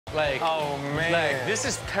Like, oh, man. Like, this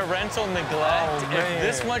is parental neglect. Oh, man. If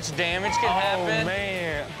this much damage can happen. Oh,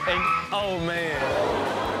 man. And, oh, man.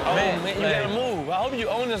 Oh, man, you like, gotta move. I hope you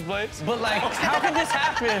own this place. But, like, how can this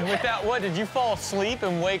happen without what? Did you fall asleep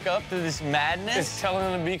and wake up to this madness? It's telling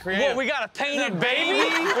them to be creative. What, we got a painted baby?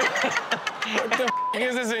 What the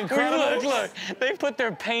is this incredible? Look, they put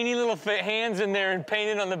their painty little hands in there and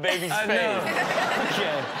painted on the baby's face. Know.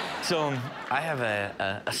 Okay, so I have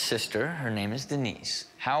a sister. Her name is Denise.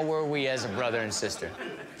 How were we as a brother and sister?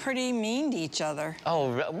 Pretty mean to each other. Oh,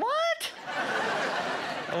 what?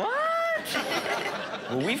 What?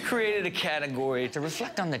 Well, we've created a category to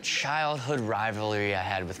reflect on the childhood rivalry I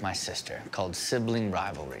had with my sister called sibling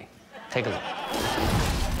rivalry. Take a look.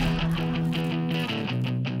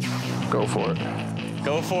 Go for it.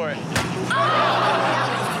 Go for it.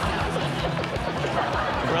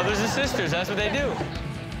 Brothers and sisters, that's what they do.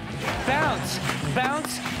 Bounce,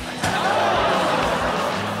 bounce.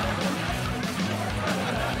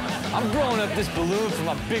 I'm growing up this balloon for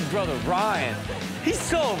my big brother, Ryan. He's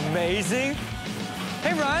so amazing.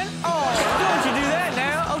 Hey, Ryan. Oh, don't you do that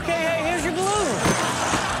now. Okay, hey, here's your balloon.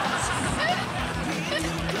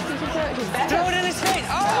 Throw it in his face.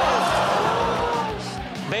 Oh!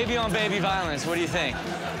 Baby on baby violence, what do you think?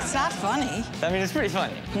 It's not funny. I mean, it's pretty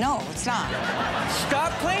funny. No, it's not.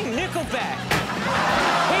 Stop playing Nickelback.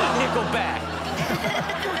 Hate Nickelback.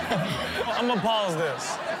 I'm gonna pause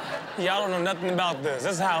this. Y'all don't know nothing about this.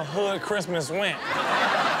 This is how hood Christmas went.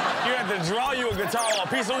 You had to draw you a guitar on a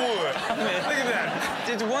piece of wood. I mean, look at that.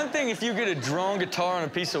 It's one thing if you get a drawn guitar on a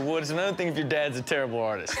piece of wood. It's another thing if your dad's a terrible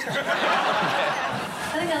artist. Okay.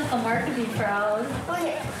 I think Uncle Mark would be proud.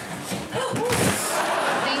 Thank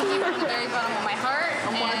you from the very bottom of my heart.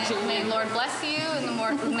 And may the Lord bless you,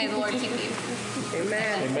 and may the Lord keep you.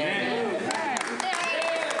 Amen. Amen.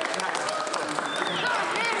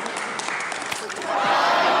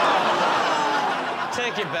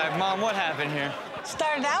 Take it back, Mom. What happened here?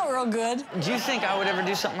 Started out real good. Do you think I would ever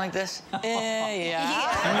do something like this? Yeah.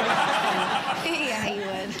 Yeah, you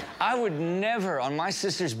would. I would never, on my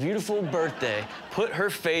sister's beautiful birthday, put her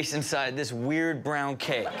face inside this weird brown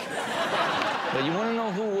cake. But you want to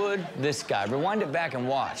know who would? This guy. Rewind it back and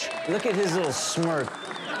watch. Look at his little smirk.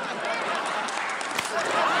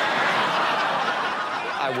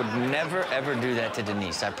 I would never, ever do that to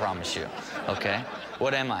Denise, I promise you. Okay?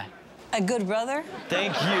 What am I? A good brother?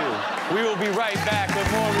 Thank you. We will be right back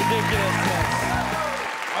with more ridiculousness.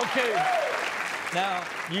 Okay. Now,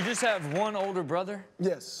 you just have one older brother?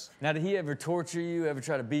 Yes. Now, did he ever torture you, ever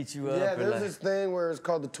try to beat you up? Yeah, there's this thing where it's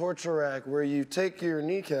called the torture rack, where you take your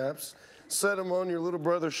kneecaps, set them on your little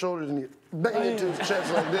brother's shoulders, and you bang into his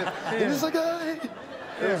chest like this. And he's like, hey.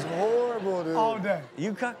 It was horrible, dude. All day.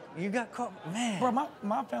 You got caught, man. Bro,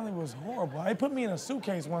 my family was horrible. They put me in a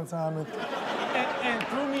suitcase one time and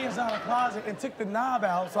threw me inside a closet and took the knob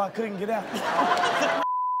out so I couldn't get out.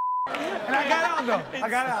 And I got out, though. I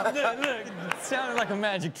got out. Look, it sounded like a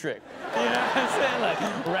magic trick. You know what I'm saying? Like,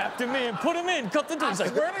 wrapped him in, put him in, cut the door. I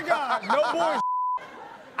swear to God, no boy.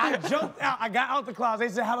 I jumped out. I got out the closet. They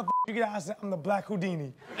said, how the you get out? I said, I'm the Black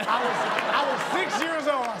Houdini. I was 6 years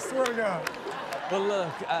old, I swear to God. But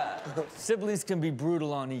look, siblings can be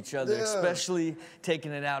brutal on each other, especially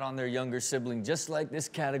taking it out on their younger sibling, just like this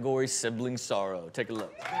category, sibling sorrow. Take a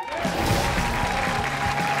look.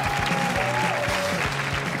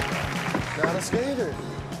 Not a skater.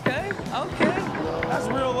 Okay, okay. That's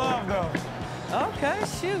real love, though. Okay,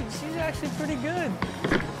 shoot, she's actually pretty good.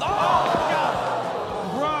 Oh,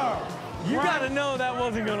 bro. You gotta know that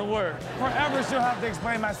wasn't gonna work. Forever she'll have to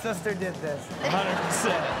explain my sister did this. 100%. This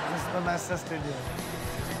is what my sister did.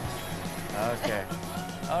 Okay.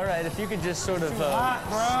 All right, if you could just sort of... hot,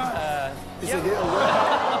 bro. He said, yeah,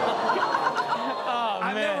 Oh,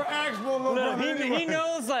 I man. never asked for a little Look, brother anyway. he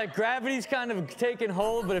knows, like, gravity's kind of taking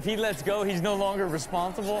hold, but if he lets go, he's no longer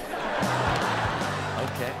responsible.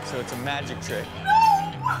 Okay, so it's a magic trick.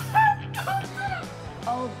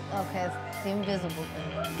 Oh, okay. It's the invisible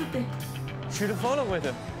thing. Shoot a photo with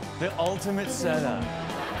him. The ultimate setup.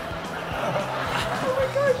 Oh my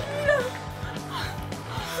gosh, Nina!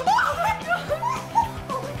 Oh my god!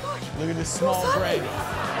 Oh my gosh! Look at this small brain.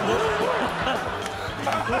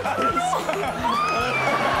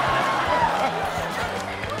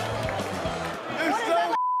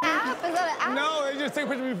 App? Is that an app? No, they just take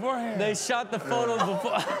pictures beforehand. They shot the photos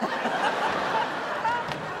before.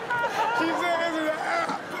 She said, is it an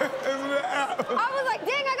app? Is it an app? I was like,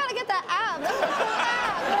 dang, I gotta get that app. That's a cool app.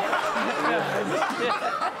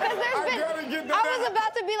 Because I was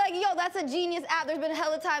about to be like, yo, that's a genius app. There's been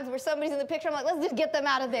hella times where somebody's in the picture. I'm like, let's just get them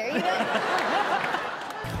out of there, you know?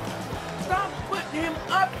 Stop putting him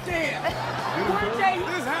up there. One day,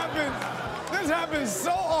 this happened. happens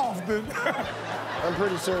so often. I'm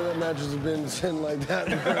pretty sure that mattress has been sitting like that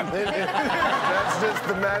for a minute. That's just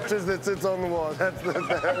the mattress that sits on the wall. That is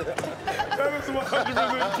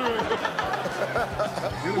 100% true.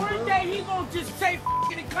 One day he gonna just say F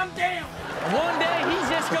it and come down. One day he's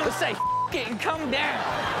just gonna say F it and come down.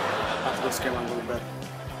 I have to go scare my little better.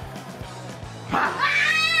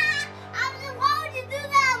 Why would you do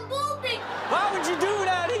that? I'm pooping. Why would you do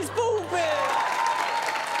that? He's pooping.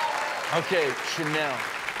 Okay, Chanel,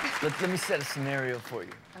 let me set a scenario for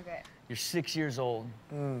you. Okay. You're 6 years old,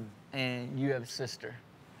 and you have a sister,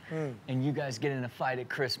 and you guys get in a fight at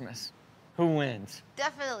Christmas. Who wins?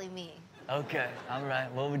 Definitely me. Okay, all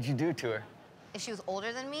right. What would you do to her? If she was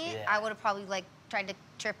older than me, Yeah. I would have probably like tried to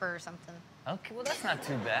trip her or something. Okay, well, that's not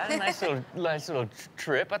too bad. A nice little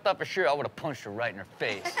trip. I thought for sure I would have punched her right in her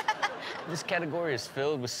face. This category is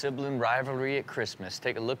filled with sibling rivalry at Christmas.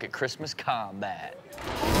 Take a look at Christmas combat.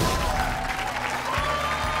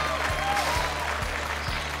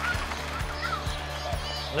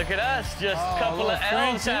 Look at us, just a couple of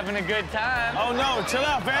elves having a good time. Oh, no, chill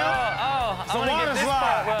out, fam. I want to get this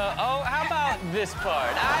part. Well, how about this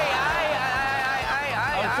part?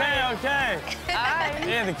 Okay.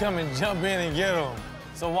 You had to come and jump in and get him.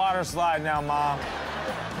 It's a water slide now, Mom.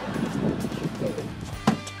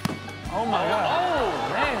 Oh, my God. Oh,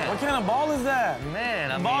 man. What kind of ball is that?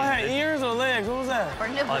 Man, The ball had ears or legs? What was that? Or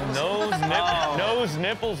nipples. A nose,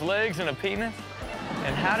 nipples, legs, and a penis?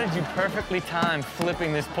 And how did you perfectly time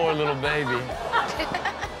flipping this poor little baby? 3,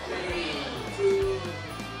 2,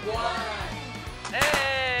 1.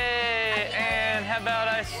 Hey, and how about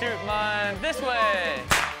I shoot mine this way?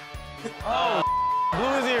 Oh,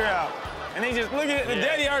 blew his ear out. And he just, look at it, the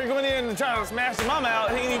daddy already going in and trying to smash the mama out.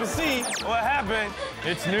 He didn't even see what happened.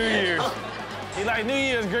 It's New Year's. He like, New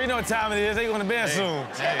Year's, girl, you know what time it is. They going to bed soon.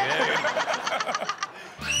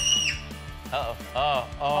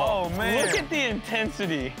 Oh, man. Look at the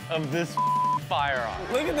intensity of this firearm.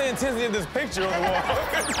 Look at the intensity of this picture on the wall.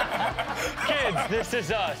 Kids, this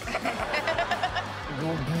is us.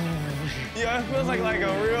 Yeah, it feels like a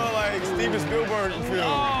real, Steven Spielberg film.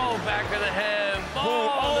 Oh, back of the head.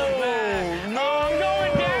 Oh, the back. No, I'm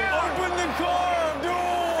going down. Open the car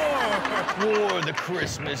door. For the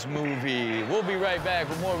Christmas movie. We'll be right back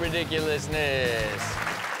with more ridiculousness.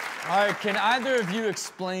 All right, can either of you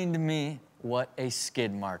explain to me what a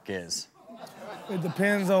skid mark is? It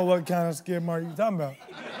depends on what kind of skid mark you're talking about.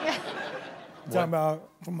 You talking about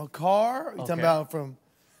from a car? You talking about from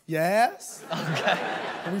your ass? Okay.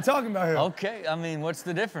 What are we talking about here? Okay, I mean, what's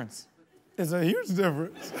the difference? It's a huge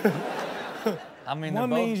difference. I mean, One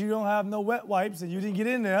they're both... means you don't have no wet wipes and you didn't get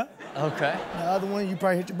in there. Okay. The other one, you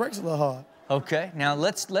probably hit your brakes a little hard. Okay, now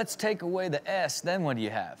let's take away the S, then what do you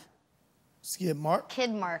have? Skid mark?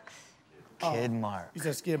 Kid marks. Kid mark. You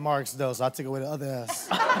said skid marks, though, so I took away the other S.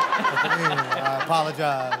 I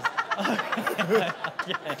apologize.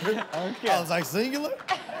 Okay. I was like, singular?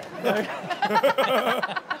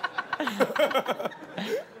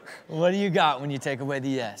 What do you got when you take away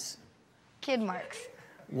the S? Kid marks.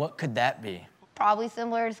 What could that be? Probably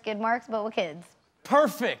similar to skid marks, but with kids.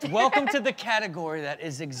 Perfect. Welcome to the category that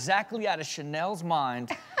is exactly out of Chanel's mind,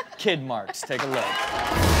 kid marks. Take a look.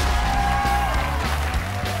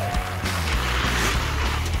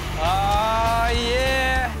 Oh,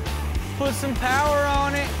 yeah. Put some power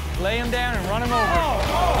on it, lay him down and run him over.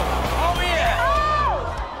 Oh, yeah.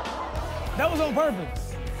 That was on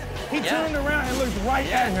purpose. He turned around and looked right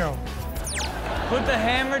at him. Put the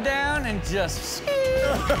hammer down and just...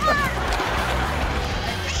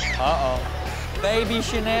 Uh-oh. Baby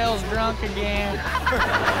Chanel's drunk again.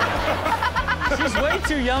 She's way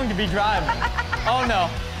too young to be driving. Oh, no.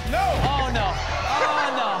 No. Oh, no.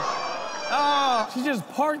 Oh, no. Oh. She just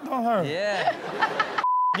parked on her. Yeah.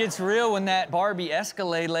 Gets real when that Barbie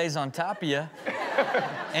Escalade lays on top of you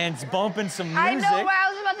and it's bumping some music. I know, but I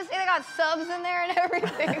was about to say they got subs in there and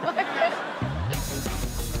everything.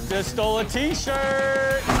 Just stole a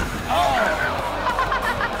T-shirt. Oh.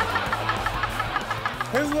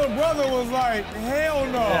 His little brother was like, hell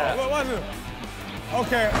no. Yeah. Watch it.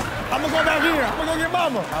 Okay, I'm gonna go back in. I'm gonna go get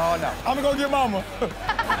mama. Oh, no. I'm gonna go get mama.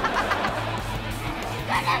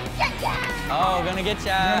 Oh, gonna get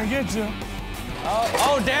ya. Gonna get you.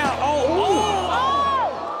 Oh, down. Oh.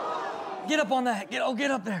 Get up on that. Get up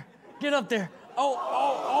there. Get up there. Oh,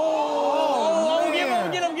 get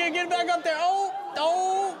back up there.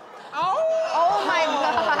 Oh my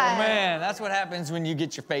God. Man, that's what happens when you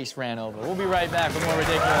get your face ran over. We'll be right back with more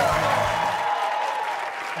Ridiculousness.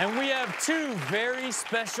 And we have two very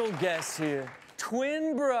special guests here.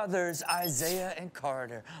 Twin brothers, Isaiah and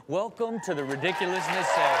Carter. Welcome to the Ridiculousness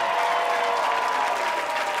Show.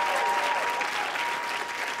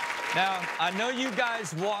 Now, I know you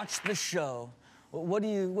guys watch the show. What do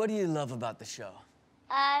you love about the show?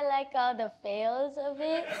 I like all the fails of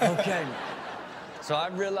it. Okay. So I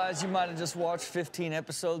realize you might have just watched 15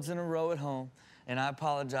 episodes in a row at home, and I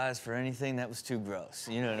apologize for anything that was too gross.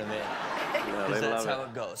 You know what I mean? Yeah, Because that's how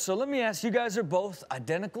it goes. So let me ask, you guys are both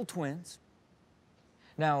identical twins.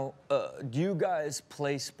 Now, do you guys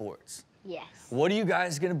play sports? Yes. What are you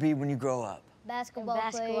guys gonna be when you grow up? Basketball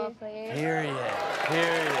player. Period.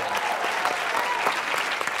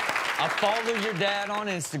 I follow your dad on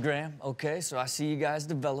Instagram, okay? So I see you guys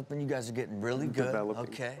developing. You guys are getting really good,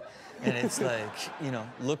 okay? And it's like, you know,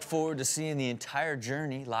 look forward to seeing the entire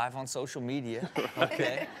journey live on social media,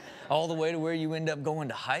 okay? All the way to where you end up going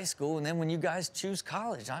to high school, and then when you guys choose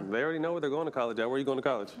college. They already know where they're going to college at. Where are you going to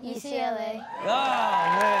college? UCLA. Oh,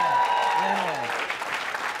 man.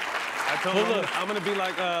 I told him I'm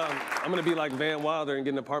gonna be like Van Wilder and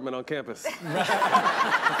get an apartment on campus.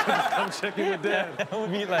 I'm checking with Dad. That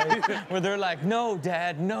would be like, where they're like, no,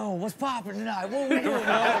 Dad, no. What's popping tonight? What are we doing? No,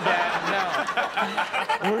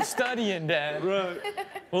 Dad, no. We're studying, Dad. Right.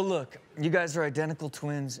 Well, look, you guys are identical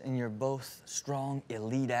twins, and you're both strong,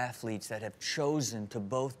 elite athletes that have chosen to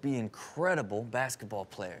both be incredible basketball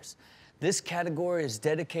players. This category is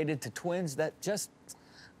dedicated to twins that just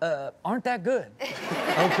aren't that good,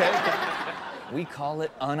 okay? We call it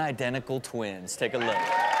unidentical twins. Take a look.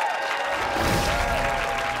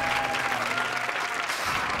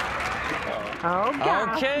 Oh,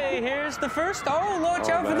 God. Okay, here's the first. Oh, watch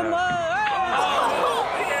out for the mud. Oh.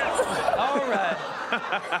 All right.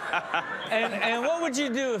 And what would you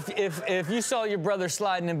do if you saw your brother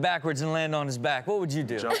sliding in backwards and land on his back? What would you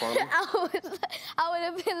do? Jump on him. I would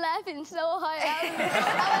have been laughing so hard. I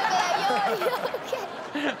would have been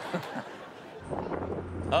like, yo, you okay?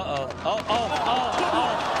 Uh-oh.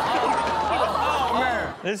 Oh,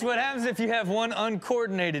 man. This is what happens if you have one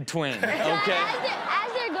uncoordinated twin, okay?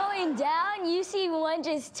 As they're going down, you see one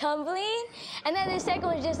just tumbling, and then the second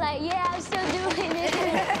one's just like, yeah, I'm still doing it.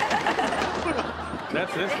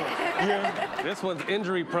 That's this one. Yeah. This one's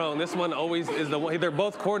injury prone. This one always is the one. They're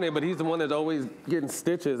both coordinated, but he's the one that's always getting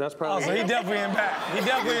stitches. That's probably. Oh, so he definitely in back. He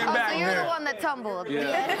definitely in back. So you're the one that tumbled.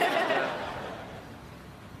 Yeah.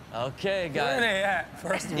 Okay, guys. Where they at,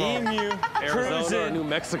 first of all? Emu, Arizona or cruising. New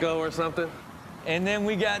Mexico or something. And then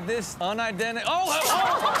we got this unidentical.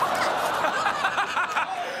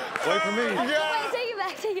 Wait for me. Wait, take it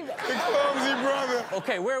back, take it back. The clumsy brother.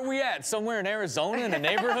 Okay, where are we at? Somewhere in Arizona in a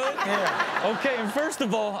neighborhood? Yeah. Okay, and first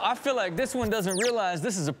of all, I feel like this one doesn't realize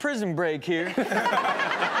this is a prison break here.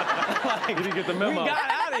 Like, you didn't get the memo. We got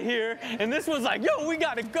out of here, and this one's like, yo, we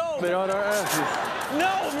gotta go. They're on our asses.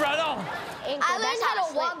 No, brother. I learned how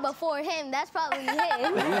to walk before him. That's probably him.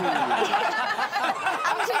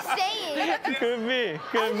 I'm just saying. Could be,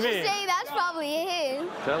 could I'm be. just saying that's probably him.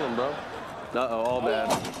 Tell him, bro. Uh-oh, all bad.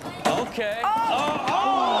 Okay.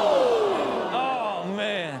 Oh,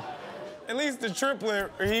 man. At least the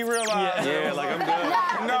triplet, he realized. Yeah, like I'm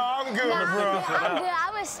good. No, I'm good, bro. I'm good.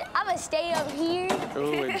 I'm gonna stay up here.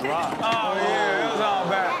 Ooh, it dropped. Oh, yeah, it was all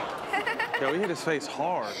bad. Yo, he hit his face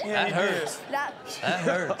hard. Yeah, That hurts. That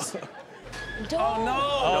hurts. Don't. Oh, no.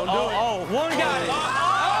 Oh, one guy.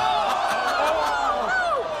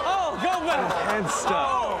 Oh, go back. Head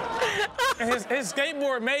stuck. His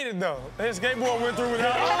skateboard made it, though. His skateboard went through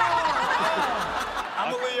without.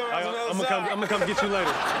 I'm gonna leave you on the other side. I'm gonna come get you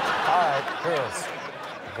later. All right, girls.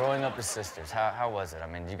 Growing up as sisters, how was it? I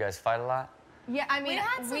mean, did you guys fight a lot? Yeah, I mean,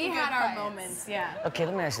 we had our moments, yeah. Okay,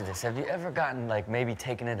 let me ask you this. Have you ever gotten, like, maybe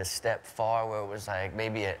taken it a step far where it was, like,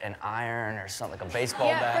 maybe an iron or something, like a baseball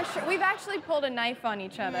bat? Yeah, for sure. We've actually pulled a knife on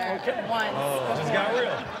each other once. Oh, just got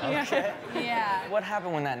real. Okay. Yeah. What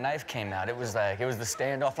happened when that knife came out? It was the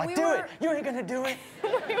standoff, like, do it! You ain't gonna do it!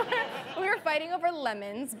 we were fighting over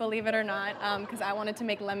lemons, believe it or not, because I wanted to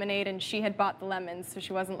make lemonade and she had bought the lemons, so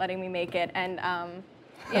she wasn't letting me make it. And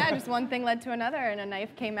yeah, just one thing led to another, and a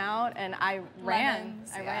knife came out, and I ran.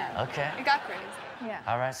 I ran. Okay. It got crazy. Yeah.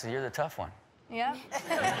 All right, so you're the tough one. Yeah.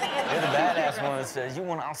 You're the badass one that says,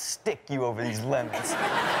 I'll stick you over these lemons.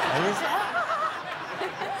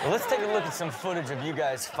 Well, let's take a look at some footage of you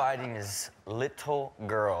guys fighting as little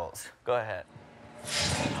girls. Go ahead.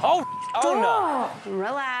 Oh no.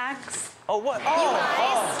 Relax. Oh, what?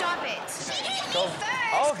 Stop it.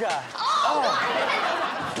 Oh, God. Oh.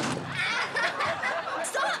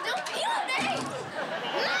 Stop, don't pee on me.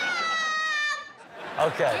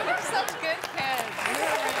 Okay. You're such good kids.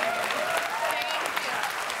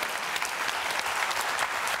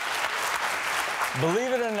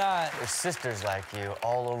 Believe it or not, there's sisters like you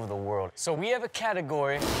all over the world. So we have a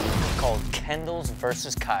category called Kendall's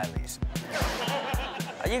versus Kylie's.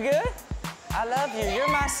 Are you good? I love you. You're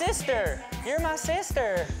my sister. You're my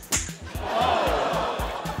sister.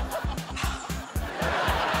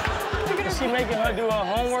 Is she making her do her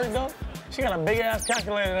homework, though? She got a big-ass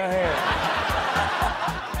calculator in her head.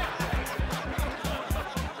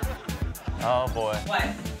 Oh, boy. What?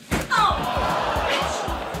 Oh!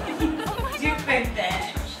 Stupid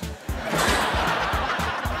bitch.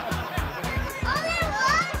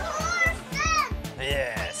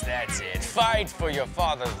 Yes, that's it. Fight for your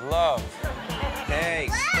father's love. Hey,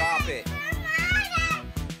 stop it.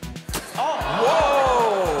 Oh,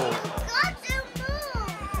 whoa!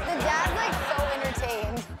 The dad's like so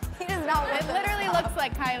entertained. He does not It literally looks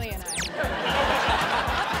like Kylie and I.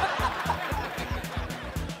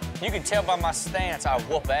 You can tell by my stance I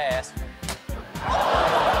whoop ass.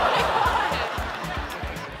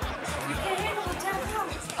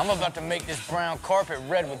 I'm about to make this brown carpet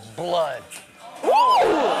red with blood.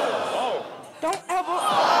 Oh. Don't ever.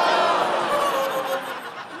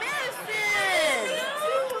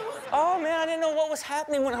 Oh, man, I didn't know what was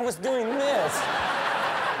happening when I was doing this.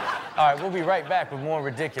 All right, we'll be right back with more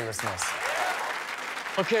ridiculousness.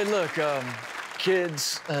 Okay, look,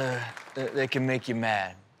 kids, they can make you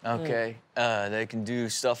mad, okay? They can do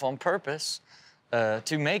stuff on purpose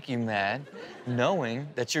to make you mad, knowing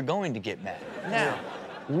that you're going to get mad. Now,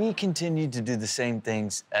 we continue to do the same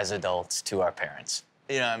things as adults to our parents.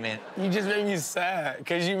 You know what I mean? You just made me sad,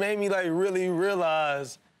 because you made me, like, really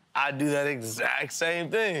realize I do that exact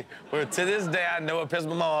same thing. But to this day, I know it pissed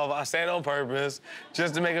my mom off. I say it on purpose,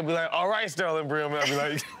 just to make her be like, all right, Sterling Brim. And I'll be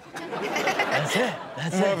like, that's it.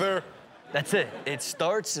 That's Mother. it. That's it. It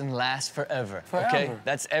starts and lasts forever. Forever. Okay?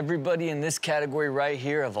 That's everybody in this category right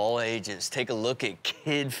here of all ages. Take a look at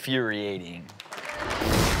kid-furiating.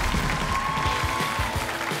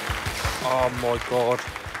 Oh, my God.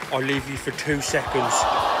 I'll leave you for 2 seconds.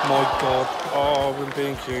 My God. Oh, I'm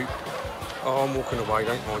being cute. Oh, I'm walking away,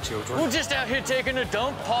 don't my children. We're just out here taking a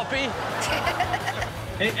dump, Poppy.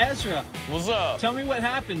 Hey, Ezra. What's up? Tell me what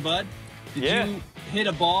happened, bud. Did you hit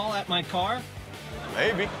a ball at my car?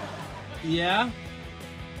 Maybe. Yeah?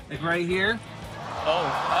 Like right here?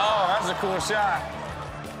 Oh, that's a cool shot.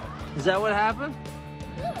 Is that what happened?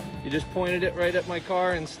 You just pointed it right at my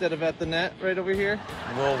car instead of at the net right over here?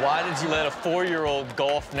 Well, why did you let a 4-year-old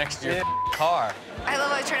golf next to your car? I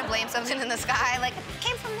love always trying to blame something in the sky. Like, it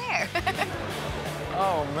came from there.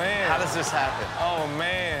 Oh, man. How does this happen? Oh,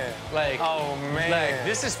 man. Like, oh, man. Like,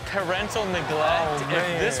 this is parental neglect. Oh,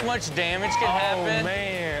 man. If this much damage can happen. Oh,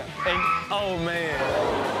 man. And, oh, man.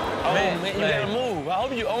 Oh, man, you gotta move. I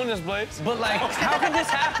hope you own this place. But, like, how could this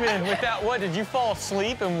happen without what? Did you fall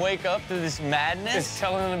asleep and wake up to this madness? It's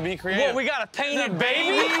telling them to be creative. What, we got a painted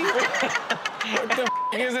baby? What the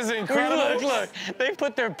is this incredible? Look. They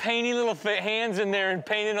put their painty little hands in there and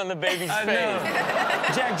painted on the baby's I face.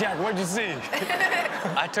 know. Jack, what'd you see?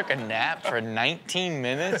 I took a nap for 19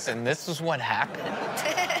 minutes, and this is what happened.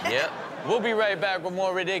 Yep. We'll be right back with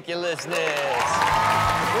more ridiculousness.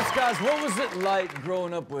 Rich guys, what was it like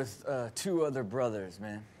growing up with 2 other brothers,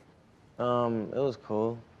 man? It was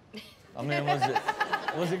cool. I mean,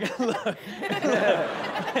 was it good? Look.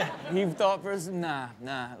 He thought first, nah,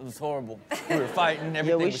 it was horrible. We were fighting, everything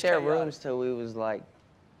Yeah, we was shared chaotic. rooms till we was like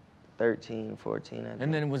 13, 14, I think.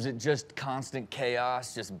 And then was it just constant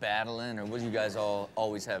chaos, just battling, or would you guys all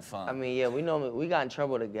always have fun? I mean, yeah, we got in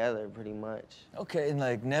trouble together pretty much. Okay, and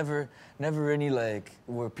like never any like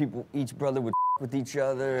where each brother would with each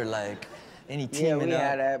other, or like any teaming Yeah, we up?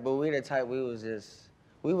 had that, but we the type we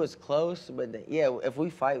was close, but yeah, if we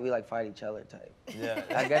fight, we like fight each other type. Yeah.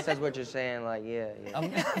 I guess that's what you're saying, like, yeah.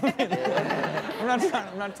 I'm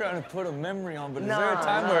not trying to put a memory on, but is there a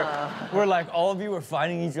time where like all of you were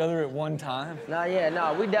fighting each other at one time?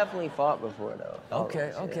 No, we definitely fought before though.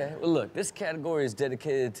 Okay. Well, look, this category is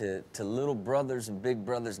dedicated to little brothers and big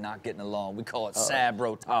brothers not getting along. We call it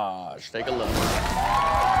sabotage. Take a look.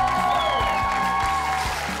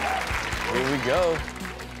 Here we go.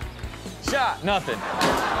 Shot, nothing.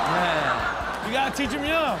 Man. You gotta teach him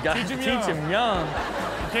young. Gotta teach him young.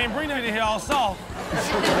 You can't bring that in here all soft.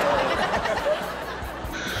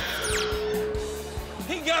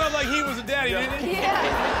 He got up like he was a daddy, didn't he? Yeah.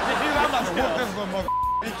 He's like, I'm about to whoop this little mother.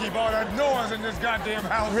 He keep all that noise in this goddamn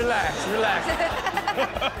house. Relax.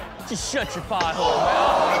 Just shut your pothole,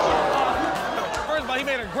 man. First of all, he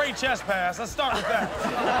made a great chest pass. Let's start with that.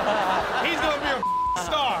 He's gonna be a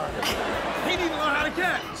star. He needs to learn how to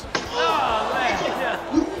catch. Oh, man.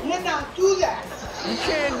 You cannot do that. You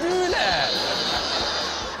can't do that.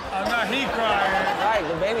 Now he crying. Right,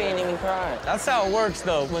 the baby ain't even crying. That's how it works,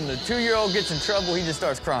 though. When the 2-year-old gets in trouble, he just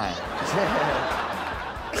starts crying.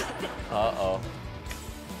 Uh-oh.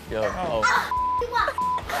 Yo, oh.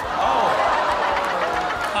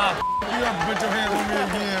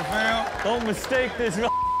 Don't mistake this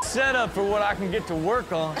setup for what I can get to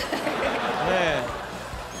work on. Man.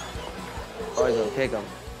 Oh, he's gonna kick him.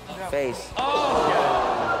 Face. Oh,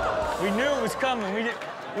 God. We knew it was coming.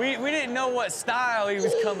 We didn't know what style he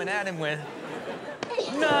was coming at him with.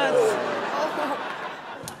 Nuts.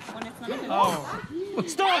 Oh.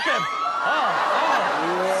 Stomp him.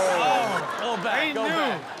 Go back, go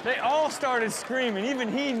back. They all started screaming.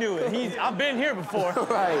 Even he knew it. I've been here before.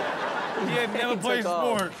 Right. He had never played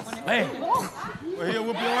sports. Man. Well, he'll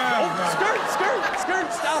whoop your ass.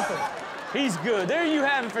 Skirt, stop him. He's good. There you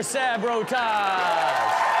have it for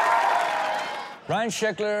sabotage. Ryan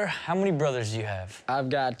Sheckler, how many brothers do you have? I've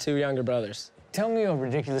got 2 younger brothers. Tell me a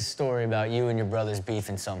ridiculous story about you and your brothers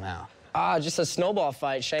beefing somehow. Just a snowball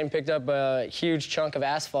fight. Shane picked up a huge chunk of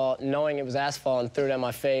asphalt, knowing it was asphalt, and threw it at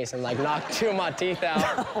my face and, like, knocked 2 of my teeth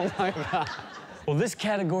out. Oh, my God. Well, this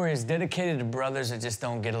category is dedicated to brothers that just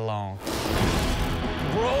don't get along.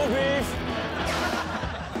 Bro beef.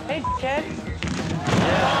 Hey, kid.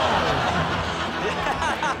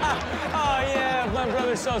 Oh, yeah, my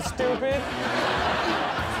brother's so stupid.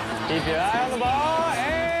 Keep your eye on the ball,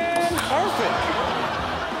 and perfect.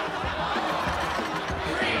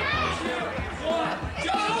 3, 2, 1,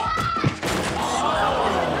 go!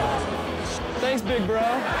 Thanks, big bro.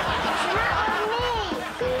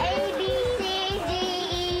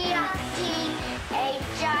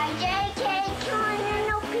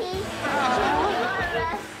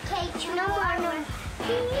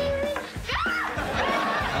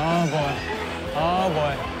 Oh, boy. Oh,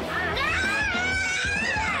 boy.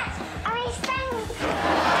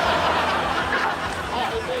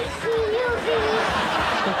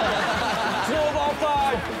 Snowball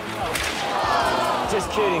fight. Just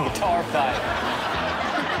kidding, guitar fight.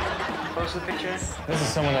 Post the picture. This is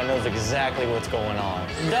someone that knows exactly what's going on.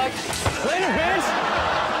 Duck. Later, bitch.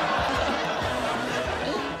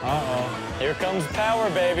 Uh-oh. Here comes power,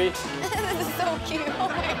 baby. This is so cute. Oh,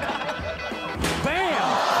 my God. Bam!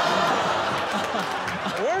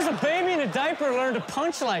 Where's a baby in a diaper learn to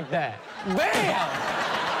punch like that? Bam!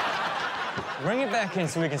 Bring it back in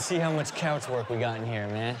so we can see how much couch work we got in here,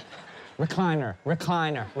 man. Recliner,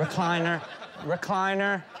 recliner, recliner,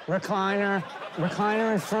 recliner, recliner,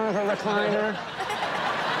 recliner in front of a recliner.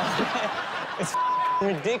 It's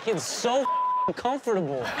ridiculous, so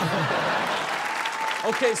comfortable.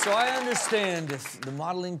 Okay, so I understand if the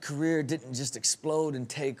modeling career didn't just explode and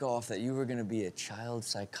take off, that you were gonna be a child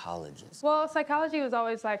psychologist. Well, psychology was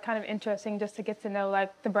always like kind of interesting just to get to know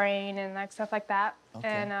like the brain and like stuff like that. Okay.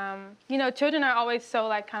 And you know, children are always so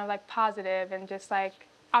like kind of like positive and just like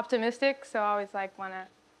optimistic, so I always like wanna,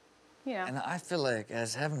 you know. And I feel like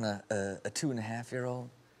as having a 2.5-year-old,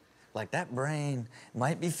 like that brain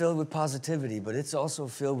might be filled with positivity, but it's also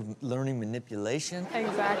filled with learning manipulation.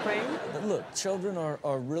 Exactly. But look, children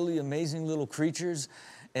are really amazing little creatures,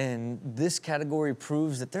 and this category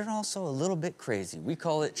proves that they're also a little bit crazy. We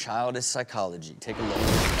call it childish psychology. Take a look.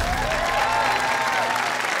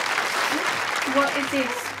 What is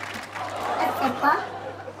this? A zipper.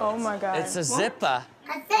 Oh my God. It's a zipper.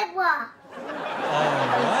 A zebra.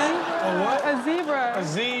 Oh, what? A zebra. A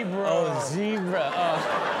zebra. Oh, zebra. Oh.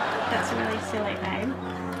 That's really silly, babe.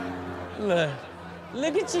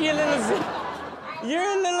 Look at you, you little zebra. You're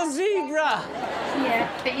a little zebra. Yeah,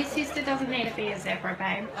 but your sister doesn't need to be a zebra,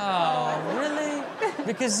 babe. Oh, really?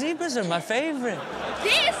 Because zebras are my favorite.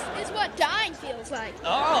 This is what dying feels like.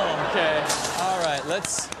 Oh, okay. All right,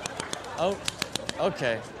 let's... Oh,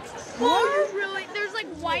 okay. Whoa, you really... There's like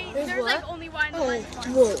white... There's like only white and red parts.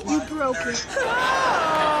 Whoa, you broke it.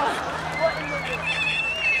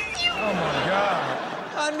 Oh, my God.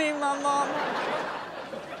 I need my mama.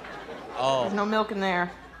 Oh. There's no milk in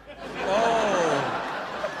there. Oh.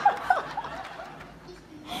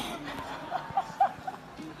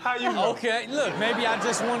 How you know? Okay, look, maybe I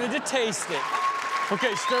just wanted to taste it.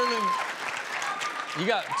 Okay, Sterling, you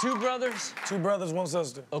got 2 brothers? 2 brothers, 1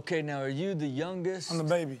 sister. Okay, now are you the youngest? I'm the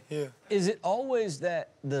baby, yeah. Is it always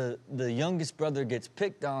that the youngest brother gets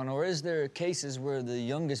picked on, or is there cases where the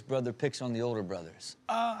youngest brother picks on the older brothers?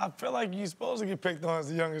 I feel like you're supposed to get picked on as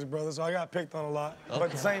the youngest brother, so I got picked on a lot. Okay. But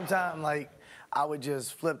at the same time, like, I would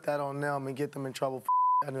just flip that on them and get them in trouble for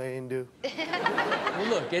I didn't do. Well,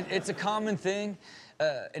 look, it's a common thing,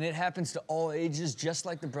 and it happens to all ages, just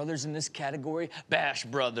like the brothers in this category, Bash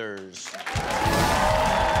Brothers.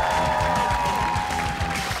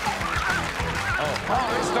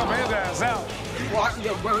 Oh, they stumped his ass out. What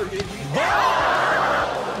the bird is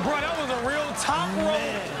Bro, that was a real top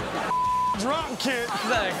rope drop kick.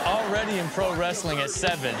 Like already in pro wrestling at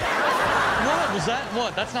 7. What was that?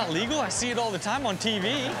 What? That's not legal? I see it all the time on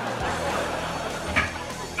TV.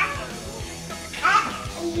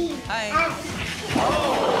 Hi.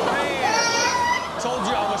 Oh, man. Told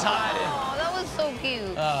you I was hiding. Oh, that was so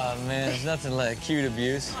cute. Oh, man, there's nothing like cute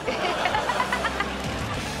abuse.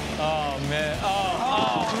 Oh, man.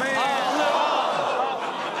 Oh, man.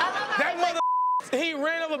 That mother, he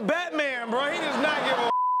ran over Batman, bro. He does not give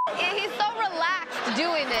a Yeah, he's so relaxed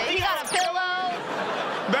doing it. He got a pillow.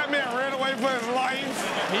 Batman ran away for his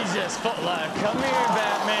life. He's just like, come here,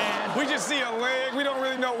 Batman. We just see a leg. We don't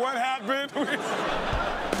really know what happened.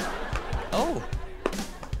 Oh.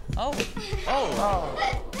 Oh. Oh.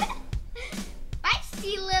 I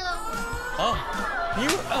see little. Oh. You.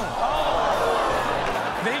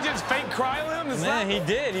 Oh. Did he just fake cry on him? Man, he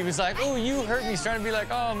did. He was like, oh, you hurt me. He's trying to be like,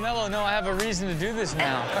 oh, Mello, no, I have a reason to do this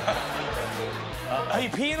now. Are you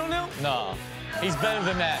peeing on him? No. He's better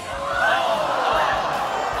than that.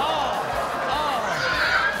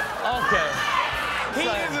 Okay. He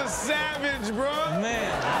is a savage, bro.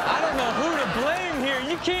 Man, I don't know who to blame here.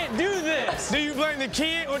 You can't do this. Do you blame the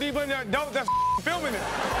kid or do you blame the adult that's filming it?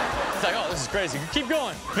 It's like, oh, this is crazy. Keep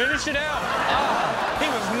going. Finish it out. He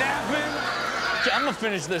was napping. I'm gonna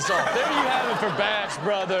finish this off. There you have it for Bash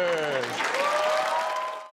Brothers.